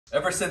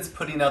Ever since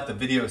putting out the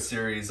video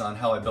series on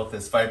how I built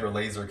this fiber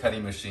laser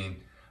cutting machine,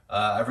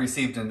 I've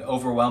received an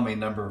overwhelming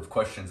number of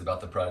questions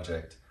about the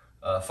project.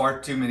 Far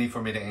too many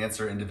for me to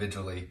answer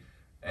individually,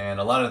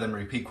 and a lot of them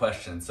repeat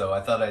questions. So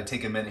I thought I'd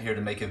take a minute here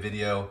to make a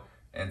video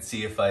and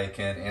see if I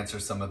can answer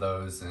some of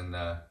those and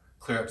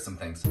clear up some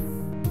things.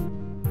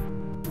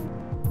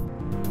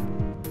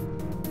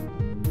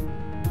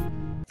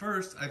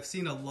 First, I've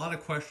seen a lot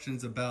of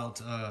questions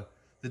about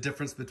the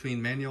difference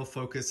between manual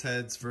focus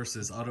heads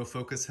versus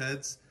autofocus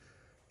heads,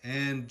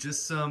 and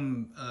just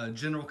some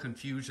general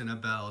confusion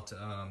about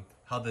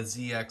how the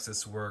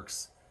Z-axis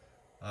works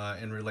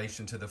in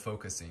relation to the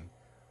focusing.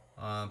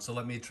 So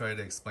let me try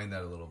to explain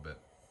that a little bit.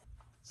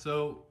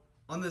 So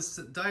on this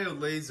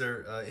diode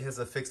laser, it has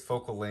a fixed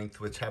focal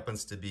length, which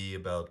happens to be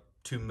about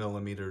 2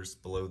 millimeters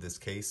below this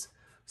case.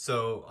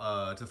 So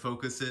to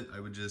focus it, I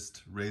would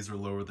just raise or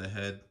lower the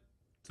head,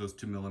 so it's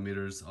 2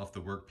 millimeters off the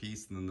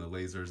workpiece, and then the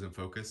laser is in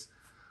focus.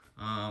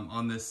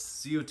 On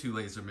this CO2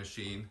 laser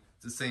machine,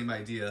 it's the same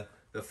idea.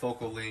 The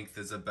focal length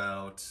is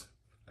about,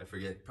 I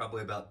forget,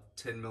 probably about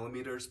 10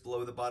 millimeters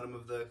below the bottom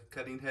of the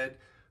cutting head.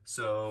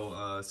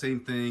 So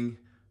same thing,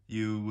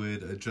 you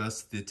would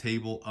adjust the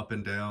table up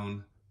and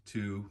down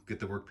to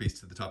get the workpiece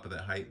to the top of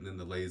that height, and then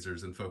the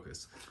laser's in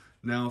focus.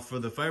 Now for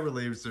the fiber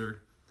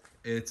laser,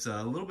 it's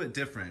a little bit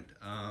different.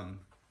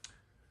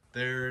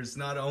 There's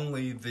not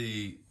only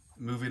the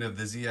moving of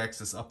the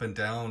Z-axis up and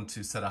down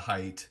to set a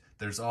height,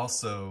 there's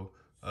also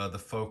the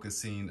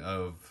focusing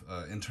of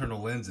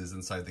internal lenses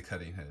inside the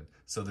cutting head.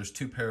 So there's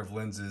 2 pair of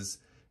lenses,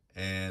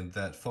 and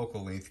that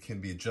focal length can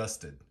be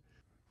adjusted.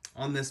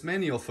 On this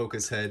manual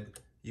focus head,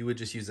 you would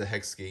just use a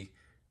hex key,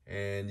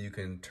 and you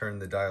can turn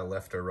the dial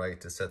left or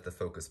right to set the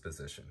focus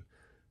position.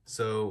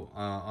 So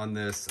on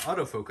this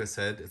autofocus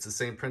head, it's the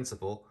same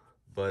principle,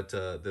 but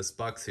this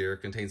box here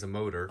contains a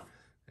motor,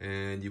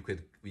 and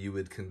you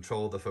would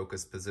control the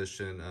focus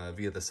position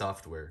via the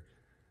software.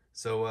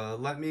 So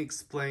let me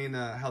explain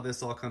how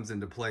this all comes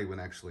into play when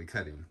actually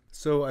cutting.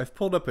 So I've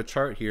pulled up a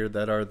chart here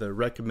that are the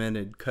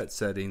recommended cut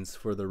settings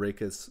for the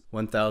Raycus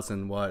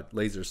 1000 watt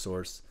laser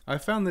source. I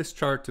found this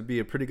chart to be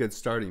a pretty good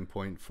starting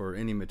point for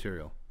any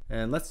material.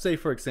 And let's say,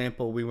 for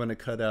example, we want to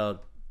cut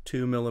out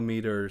 2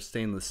 millimeter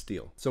stainless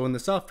steel. So in the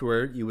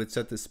software, you would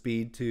set the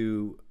speed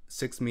to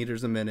 6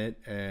 meters a minute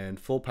and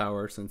full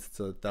power, since it's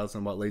a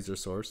 1000 watt laser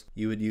source.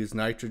 You would use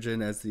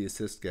nitrogen as the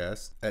assist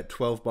gas at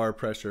 12 bar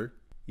pressure.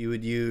 You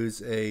would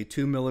use a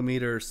 2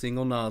 millimeter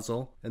single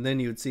nozzle, and then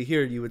you would see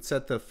here, you would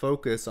set the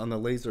focus on the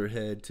laser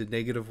head to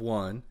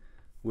 -1,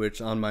 which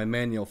on my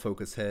manual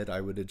focus head, I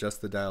would adjust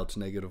the dial to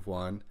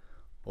 -1.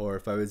 Or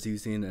if I was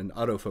using an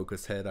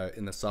autofocus head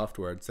in the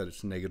software, I'd set it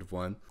to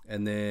 -1.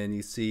 And then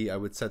you see I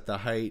would set the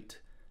height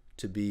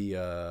to be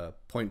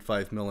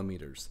 0.5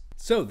 millimeters.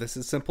 So this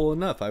is simple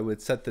enough. I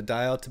would set the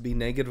dial to be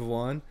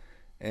 -1,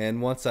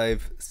 and once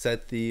I've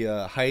set the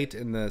height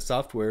in the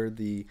software,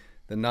 the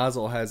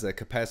nozzle has a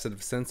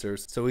capacitive sensor,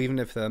 so even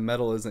if the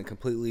metal isn't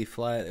completely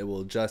flat, it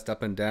will adjust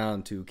up and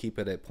down to keep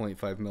it at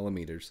 0.5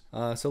 millimeters.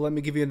 So let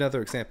me give you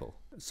another example.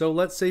 So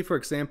let's say, for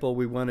example,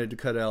 we wanted to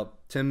cut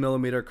out 10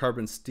 millimeter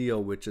carbon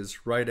steel, which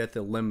is right at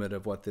the limit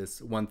of what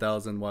this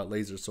 1000 watt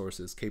laser source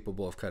is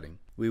capable of cutting.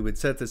 We would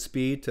set the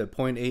speed to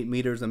 0.8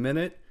 meters a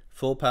minute,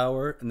 full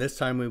power, and this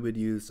time we would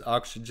use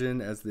oxygen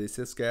as the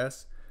assist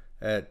gas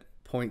at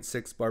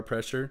 0.6 bar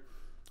pressure.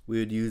 We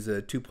would use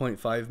a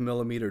 2.5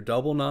 millimeter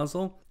double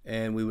nozzle,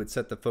 and we would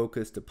set the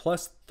focus to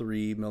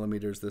 +3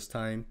 millimeters this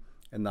time,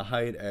 and the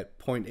height at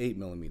 0.8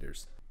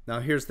 millimeters.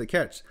 Now here's the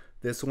catch.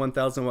 This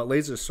 1000 watt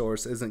laser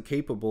source isn't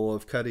capable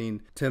of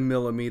cutting 10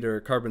 millimeter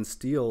carbon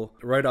steel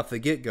right off the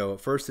get-go.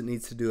 At first it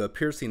needs to do a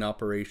piercing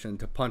operation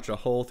to punch a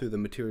hole through the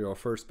material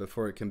first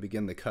before it can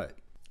begin the cut.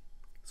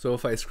 So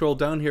if I scroll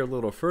down here a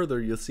little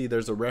further, you'll see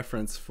there's a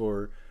reference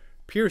for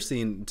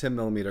piercing 10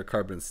 millimeter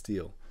carbon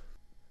steel.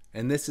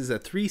 And this is a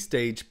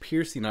 3-stage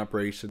piercing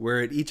operation, where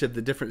at each of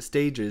the different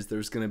stages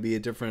there's going to be a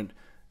different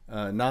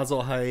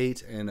nozzle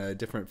height and a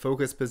different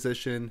focus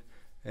position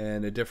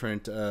and a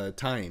different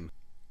time.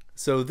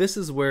 So this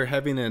is where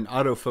having an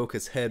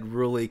autofocus head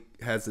really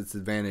has its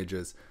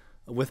advantages.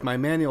 With my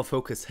manual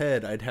focus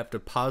head, I'd have to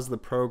pause the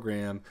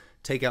program,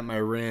 take out my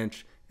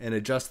wrench, and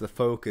adjust the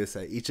focus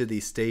at each of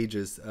these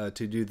stages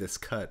to do this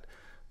cut.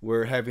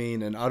 Where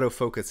having an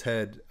autofocus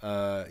head,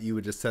 you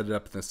would just set it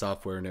up in the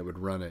software and it would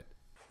run it.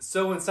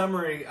 So in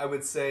summary, I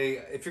would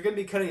say if you're going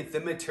to be cutting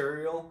thin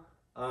material,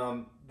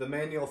 the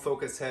manual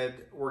focus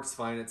head works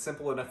fine. It's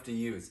simple enough to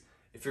use.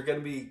 If you're going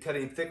to be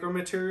cutting thicker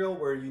material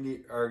where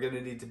you are going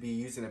to need to be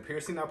using a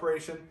piercing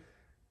operation,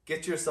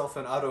 get yourself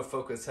an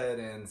autofocus head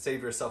and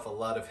save yourself a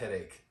lot of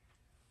headache.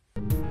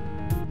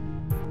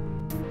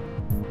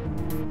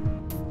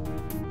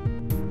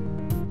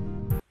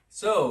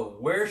 So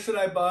where should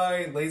I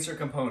buy laser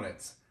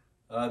components?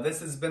 This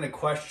has been a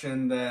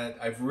question that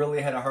I've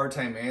really had a hard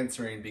time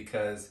answering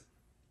because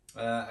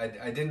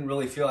I didn't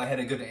really feel I had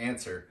a good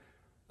answer.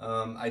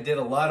 I did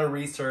a lot of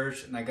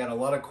research and I got a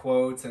lot of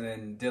quotes and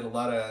then did a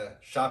lot of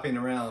shopping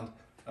around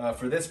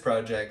for this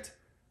project.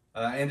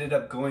 I ended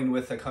up going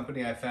with a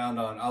company I found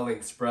on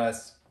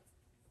AliExpress,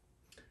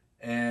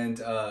 And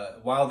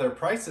while their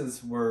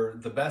prices were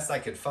the best I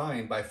could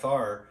find by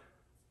far,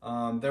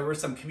 there were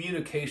some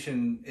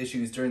communication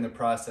issues during the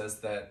process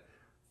that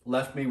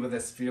left me with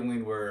this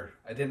feeling where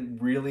I didn't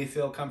really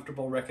feel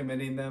comfortable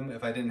recommending them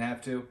if I didn't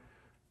have to.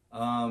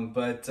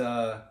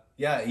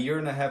 Yeah, a year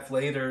and a half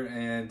later,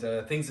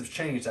 and things have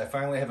changed. I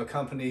finally have a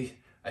company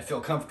I feel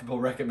comfortable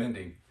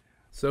recommending.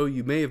 So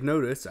you may have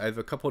noticed I have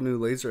a couple new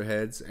laser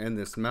heads and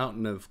this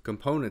mountain of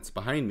components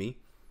behind me.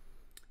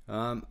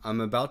 I'm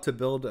about to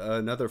build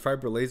another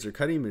fiber laser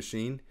cutting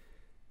machine,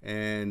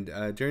 and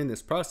during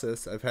this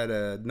process I've had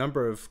a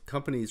number of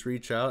companies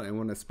reach out and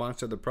want to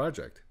sponsor the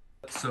project.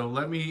 So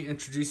let me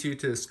introduce you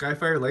to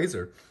Skyfire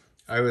Laser.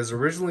 I was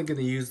originally going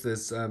to use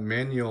this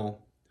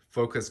manual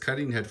focus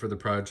cutting head for the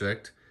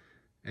project,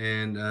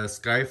 and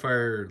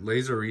Skyfire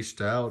Laser reached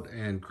out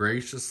and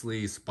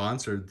graciously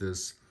sponsored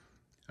this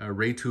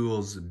Ray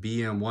Tools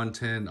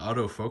BM110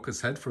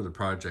 autofocus head for the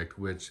project,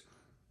 which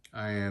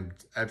I am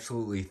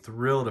absolutely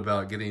thrilled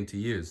about getting to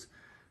use.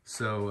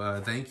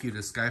 So thank you to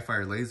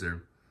Skyfire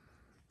Laser.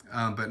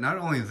 But not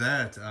only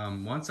that,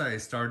 once I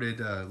started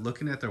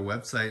looking at their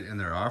website and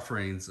their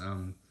offerings,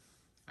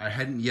 I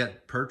hadn't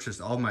yet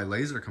purchased all my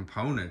laser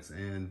components,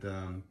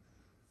 and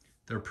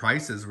their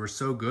prices were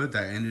so good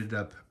that I ended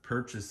up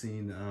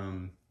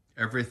purchasing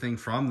everything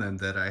from them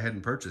that I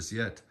hadn't purchased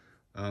yet.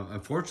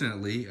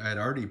 Unfortunately, I had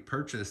already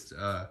purchased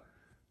a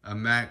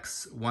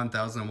max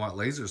 1000 watt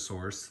laser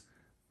source,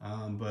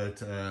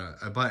 but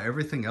I bought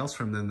everything else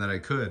from them that I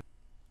could.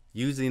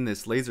 Using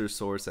this laser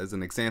source as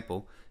an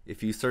example,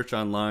 if you search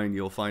online,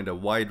 you'll find a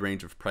wide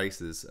range of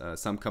prices.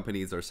 Some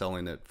companies are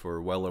selling it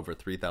for well over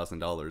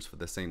 $3,000 for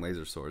the same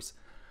laser source.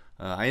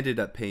 I ended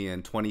up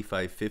paying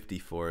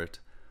 $25.50 for it.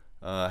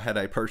 Had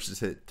I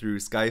purchased it through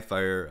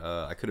Skyfire,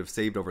 I could have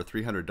saved over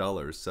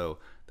 $300, so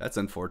that's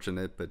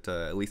unfortunate, but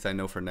at least I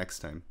know for next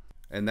time.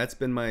 And that's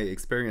been my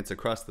experience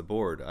across the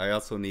board. I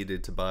also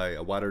needed to buy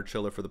a water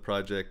chiller for the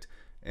project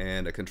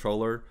and a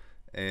controller,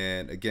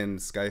 and again,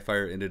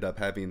 Skyfire ended up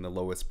having the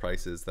lowest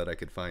prices that I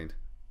could find.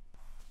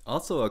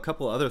 Also, a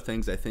couple other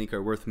things I think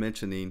are worth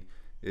mentioning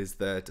is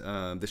that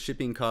the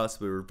shipping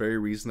costs were very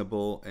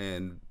reasonable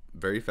and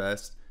very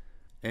fast.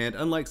 And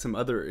unlike some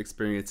other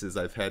experiences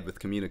I've had with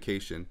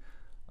communication,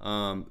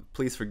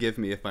 please forgive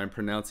me if I'm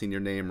pronouncing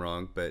your name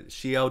wrong, but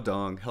Xiao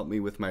Dong helped me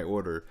with my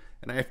order,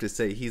 and I have to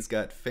say he's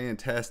got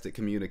fantastic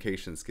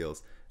communication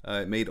skills.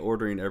 It made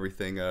ordering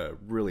everything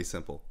really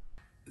simple.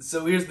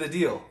 So here's the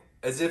deal.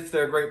 As if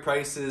their great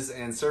prices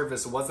and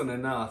service wasn't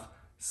enough,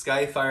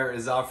 Skyfire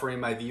is offering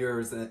my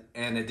viewers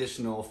an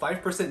additional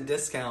 5%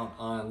 discount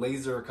on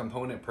laser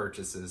component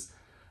purchases,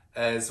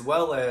 as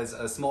well as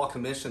a small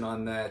commission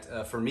on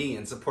that for me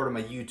in support of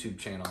my YouTube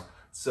channel.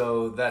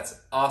 So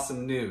that's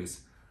awesome news.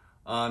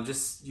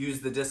 Just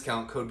use the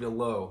discount code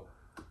below.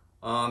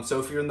 So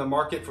if you're in the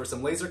market for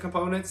some laser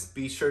components,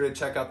 be sure to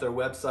check out their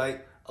website,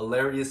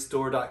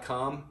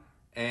 hilarioussstore.com.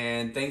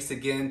 And thanks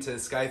again to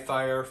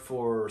Skyfire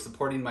for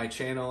supporting my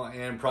channel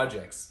and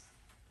projects.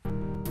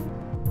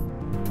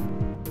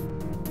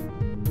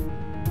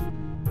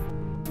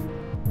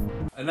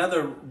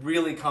 Another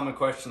really common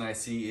question I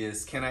see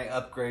is, can I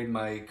upgrade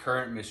my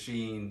current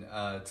machine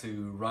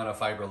to run a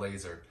fiber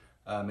laser?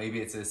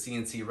 Maybe it's a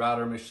CNC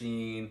router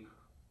machine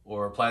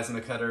or a plasma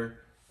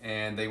cutter,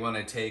 and they want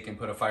to take and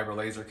put a fiber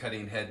laser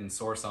cutting head and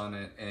source on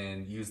it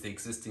and use the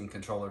existing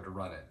controller to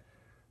run it.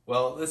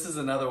 Well, this is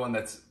another one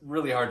that's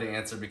really hard to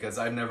answer because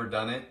I've never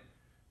done it.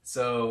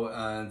 So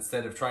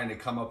instead of trying to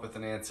come up with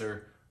an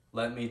answer,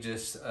 let me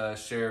just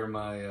share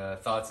my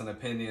thoughts and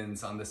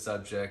opinions on this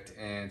subject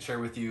and share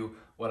with you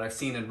what I've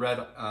seen and read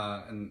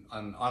on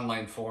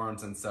online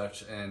forums and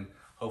such, and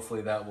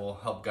hopefully that will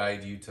help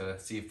guide you to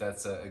see if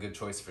that's a good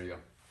choice for you.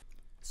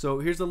 So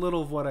here's a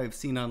little of what I've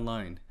seen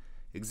online.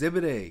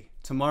 Exhibit A,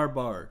 Tamar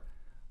Bar.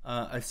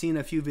 I've seen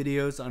a few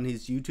videos on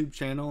his YouTube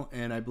channel,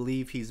 and I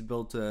believe he's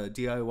built a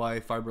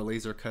DIY fiber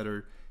laser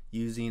cutter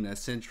using a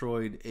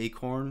Centroid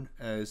Acorn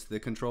as the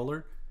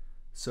controller.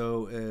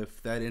 So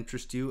if that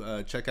interests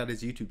you, check out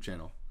his YouTube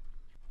channel.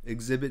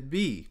 Exhibit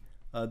B,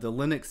 the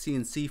Linux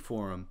CNC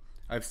forum.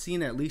 I've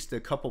seen at least a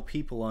couple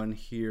people on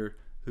here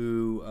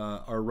who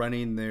are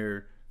running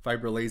their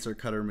fiber laser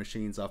cutter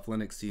machines off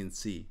Linux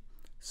CNC.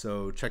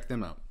 So check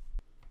them out.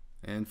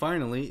 And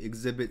finally,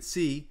 Exhibit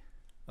C,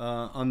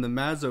 on the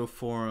Mazzo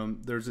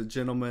forum, there's a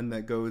gentleman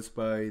that goes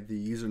by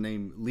the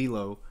username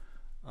Lilo.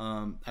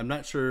 I'm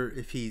not sure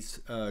if he's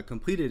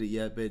completed it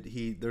yet, but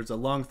there's a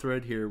long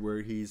thread here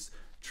where he's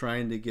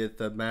trying to get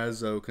the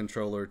Mazzo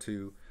controller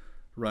to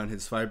run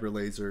his fiber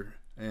laser,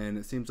 and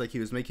it seems like he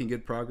was making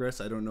good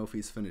progress. I don't know if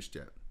he's finished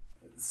yet.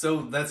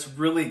 So that's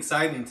really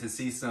exciting to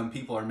see some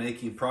people are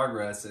making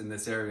progress in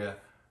this area.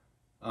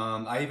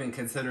 I even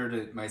considered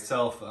it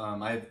myself.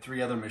 I have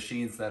 3 other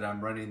machines that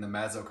I'm running the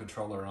Mazzo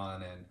controller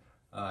on, and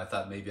I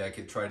thought maybe I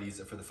could try to use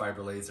it for the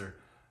fiber laser.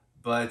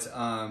 But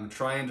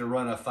trying to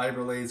run a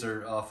fiber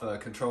laser off a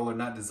controller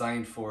not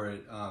designed for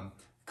it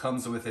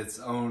comes with its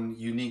own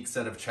unique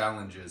set of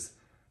challenges.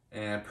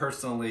 And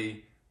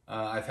personally,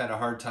 I've had a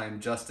hard time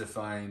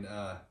justifying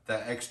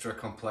that extra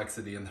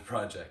complexity in the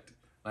project.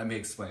 Let me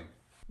explain.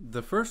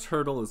 The first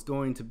hurdle is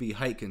going to be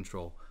height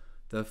control.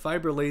 The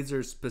fiber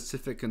laser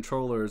specific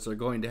controllers are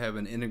going to have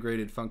an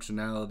integrated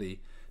functionality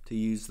to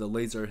use the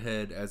laser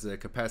head as a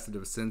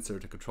capacitive sensor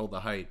to control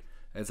the height,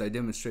 as I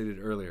demonstrated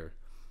earlier.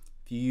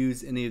 If you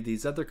use any of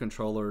these other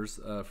controllers,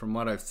 from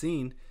what I've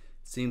seen, it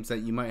seems that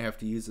you might have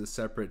to use a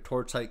separate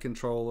torch height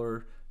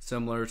controller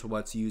similar to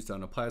what's used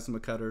on a plasma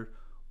cutter,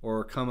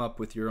 or come up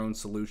with your own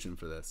solution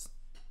for this.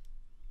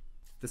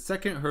 The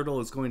second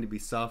hurdle is going to be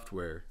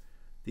software.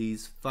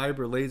 These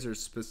fiber laser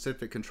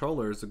specific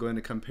controllers are going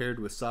to be compared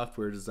with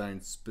software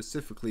designed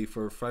specifically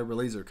for fiber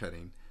laser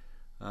cutting.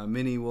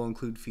 Many will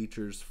include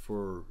features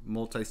for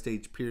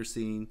multi-stage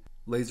piercing,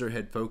 laser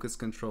head focus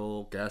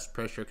control, gas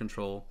pressure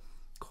control,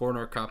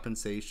 corner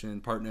compensation,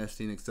 part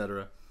nesting,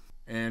 etc.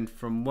 And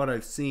from what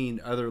I've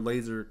seen, other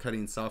laser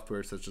cutting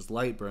software such as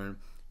Lightburn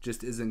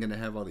just isn't going to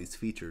have all these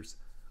features.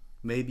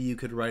 Maybe you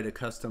could write a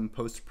custom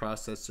post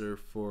processor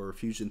for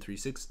Fusion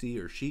 360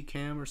 or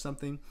SheetCam or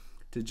something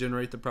to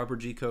generate the proper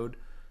G-code.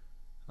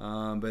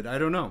 But I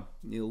don't know.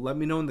 Let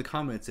me know in the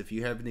comments if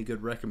you have any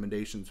good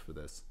recommendations for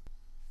this.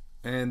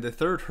 And the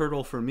third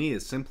hurdle for me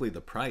is simply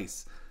the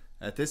price.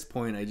 At this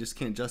point, I just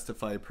can't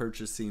justify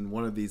purchasing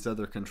one of these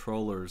other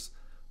controllers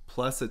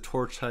plus a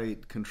torch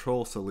height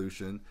control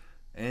solution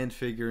and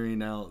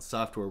figuring out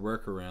software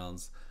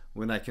workarounds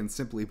when I can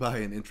simply buy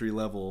an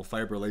entry-level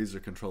fiber laser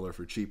controller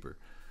for cheaper.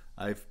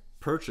 I've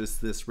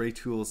purchased this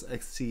Raytools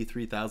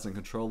XT3000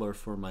 controller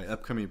for my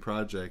upcoming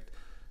project,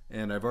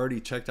 and I've already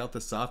checked out the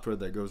software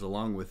that goes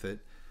along with it,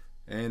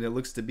 and it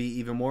looks to be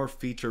even more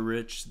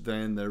feature-rich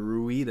than the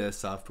Ruida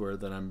software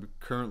that I'm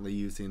currently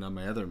using on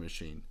my other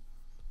machine.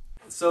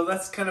 So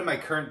that's kind of my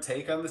current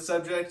take on the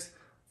subject.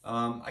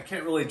 I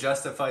can't really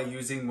justify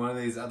using one of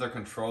these other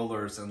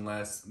controllers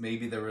unless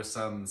maybe there was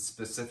some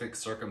specific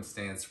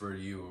circumstance where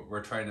you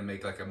were trying to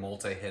make like a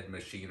multi-head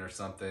machine or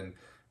something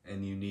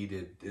and you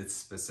needed its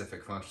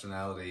specific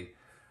functionality.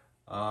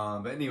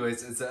 But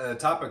anyways, it's a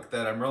topic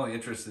that I'm really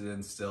interested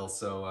in still,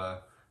 so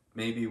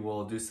maybe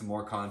we'll do some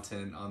more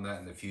content on that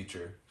in the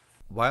future.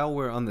 While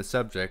we're on the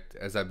subject,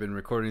 as I've been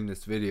recording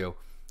this video,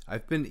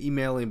 I've been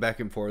emailing back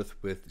and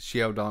forth with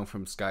Xiaodong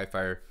from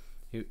Skyfire,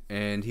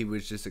 and he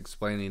was just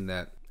explaining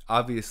that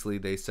obviously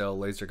they sell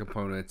laser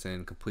components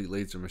and complete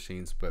laser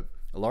machines, but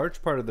a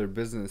large part of their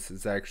business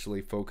is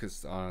actually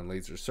focused on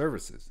laser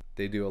services.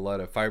 They do a lot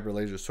of fiber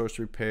laser source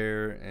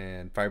repair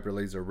and fiber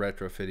laser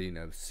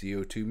retrofitting of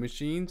CO2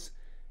 machines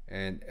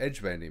and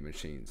edge banding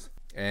machines.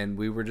 And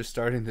we were just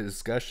starting the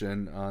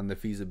discussion on the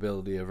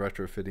feasibility of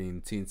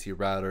retrofitting CNC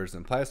routers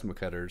and plasma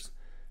cutters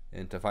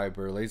into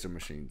fiber laser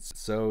machines.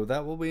 So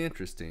that will be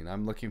interesting.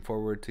 I'm looking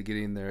forward to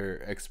getting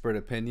their expert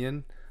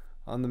opinion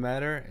on the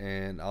matter,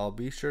 and I'll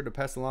be sure to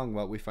pass along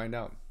what we find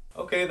out.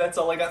 Okay, that's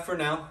all I got for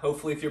now.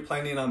 Hopefully if you're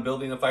planning on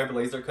building a fiber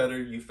laser cutter,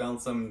 you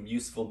found some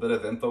useful bit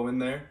of info in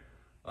there.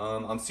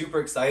 I'm super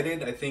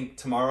excited. I think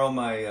tomorrow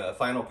my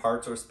final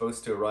parts are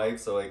supposed to arrive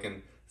so I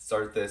can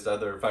start this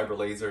other fiber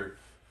laser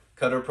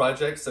cutter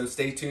project. So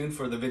stay tuned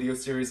for the video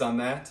series on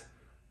that.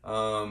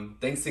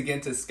 Thanks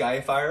again to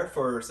Skyfire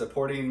for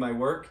supporting my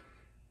work.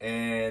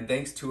 And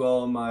thanks to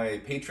all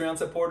my Patreon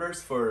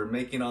supporters for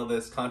making all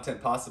this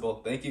content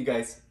possible. Thank you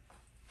guys.